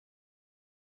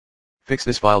Fix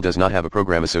this file does not have a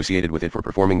program associated with it for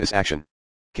performing this action.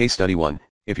 Case study 1,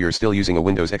 if you're still using a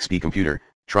Windows XP computer,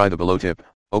 try the below tip.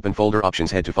 Open folder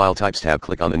options, head to File Types tab,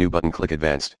 click on the new button, click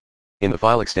Advanced. In the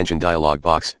file extension dialog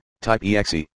box, type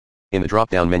exe. In the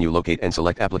drop-down menu, locate and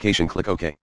select Application, click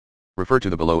OK. Refer to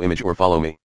the below image or follow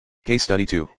me. Case study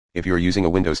 2, if you're using a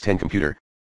Windows 10 computer,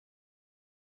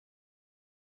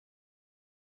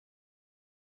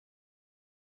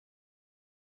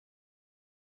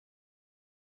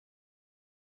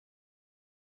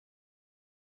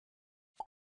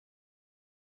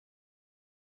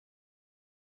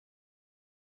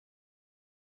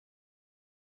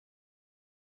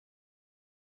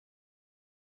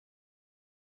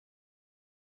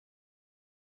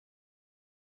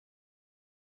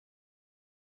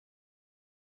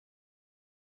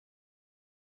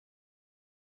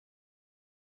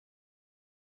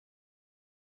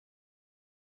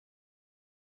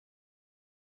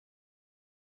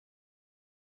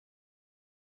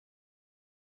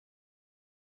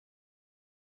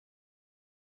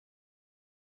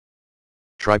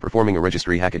 try performing a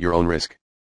registry hack at your own risk.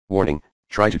 Warning,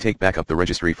 try to take back up the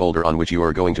registry folder on which you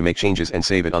are going to make changes and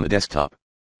save it on the desktop.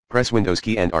 Press Windows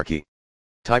key and R key.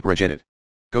 Type regedit.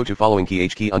 Go to following key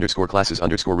H key _ classes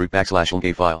 _ root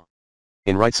 /lg file.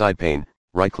 In right side pane,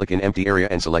 right click in empty area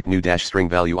and select new -string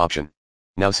value option.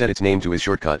 Now set its name to as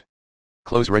shortcut.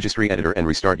 Close registry editor and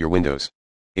restart your Windows.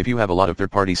 If you have a lot of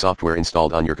third-party software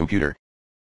installed on your computer,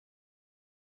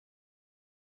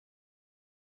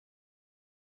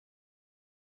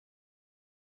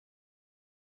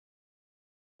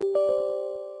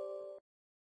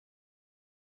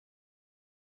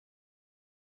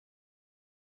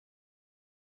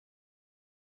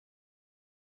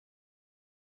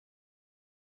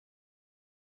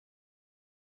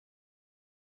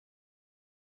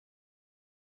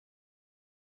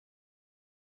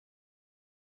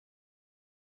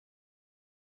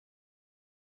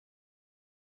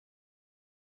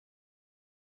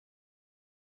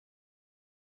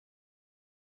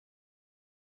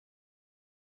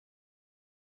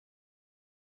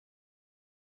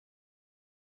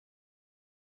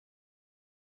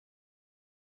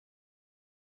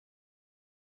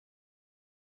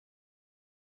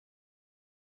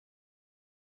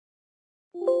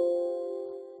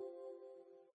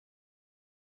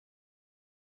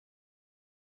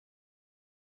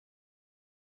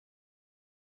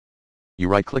 you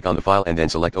right-click on the file and then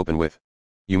select Open With.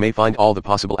 You may find all the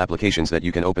possible applications that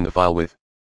you can open the file with.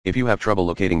 If you have trouble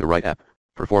locating the right app,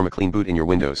 perform a clean boot in your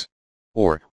Windows.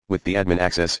 Or, with the admin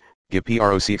access, give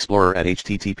PROC Explorer at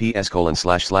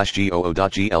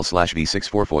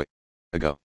https://goo.gl/v64foy.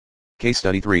 Ago. Case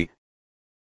study 3.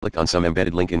 Clicked on some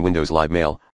embedded link in Windows Live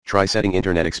Mail, try setting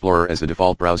Internet Explorer as the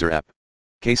default browser app.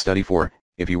 Case study 4,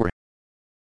 if you were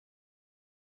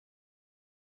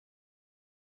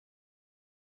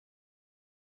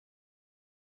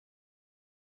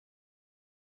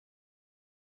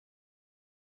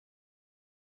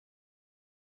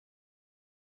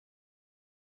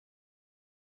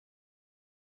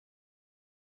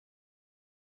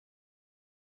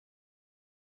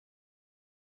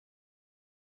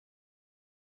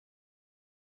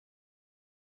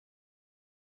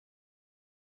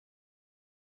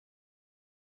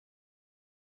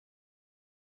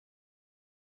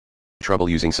trouble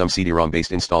using some CD-ROM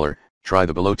based installer, try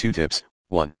the below 2 tips.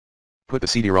 1. Put the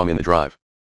CD-ROM in the drive.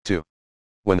 2.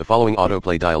 When the following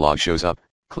autoplay dialog shows up,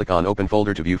 click on Open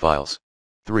Folder to view files.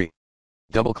 3.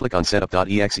 Double-click on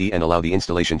setup.exe and allow the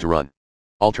installation to run.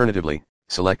 Alternatively,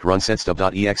 select Run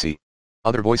setstub.exe.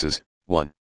 Other voices. 1.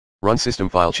 Run System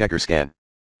File Checker Scan.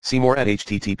 See more at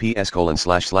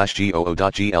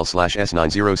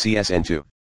https://goo.gl/s90csn2.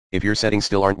 If your settings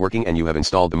still aren't working and you have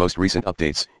installed the most recent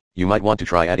updates, you might want to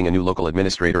try adding a new local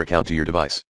administrator account to your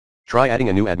device. Try adding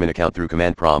a new admin account through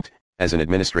command prompt, as an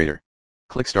administrator.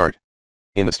 Click Start.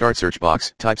 In the Start search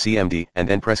box, type CMD and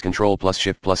then press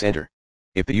Ctrl+Shift+Enter.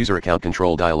 If the user account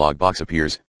control dialog box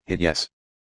appears, hit Yes.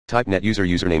 Type NetUser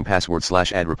username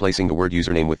password/add, replacing the word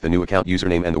username with the new account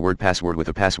username and the word password with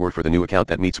a password for the new account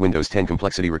that meets Windows 10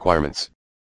 complexity requirements.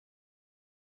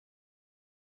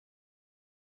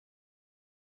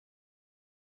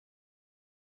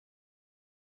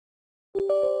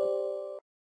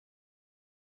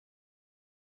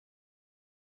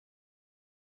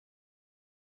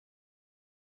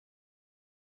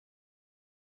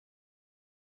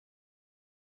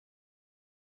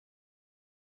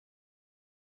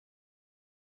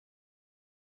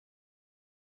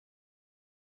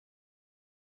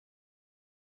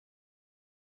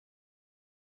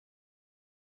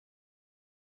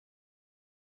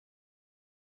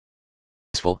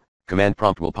 Command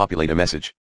prompt will populate a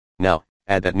message. Now,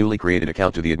 add that newly created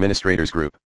account to the administrators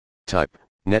group. Type,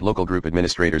 netlocal group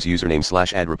administrators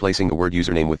username / add replacing the word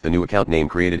username with the new account name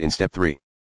created in step 3.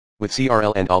 With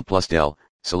CTRL and Alt plus del,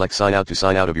 select sign out to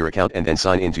sign out of your account and then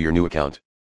sign into your new account.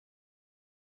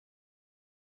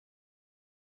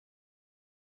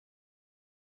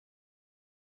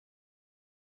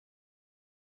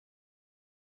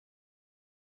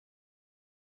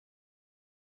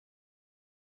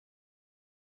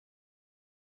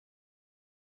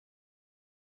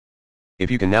 If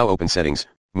you can now open settings,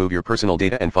 move your personal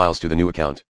data and files to the new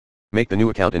account. Make the new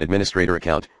account an administrator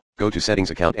account, go to settings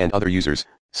account and other users,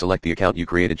 select the account you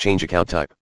created, change account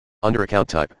type. Under account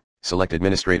type, select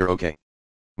administrator OK.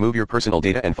 Move your personal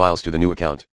data and files to the new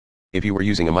account. If you were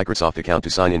using a Microsoft account to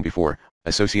sign in before,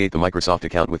 associate the Microsoft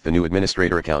account with the new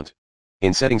administrator account.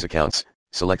 In settings accounts,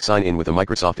 select sign in with a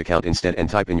Microsoft account instead and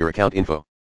type in your account info.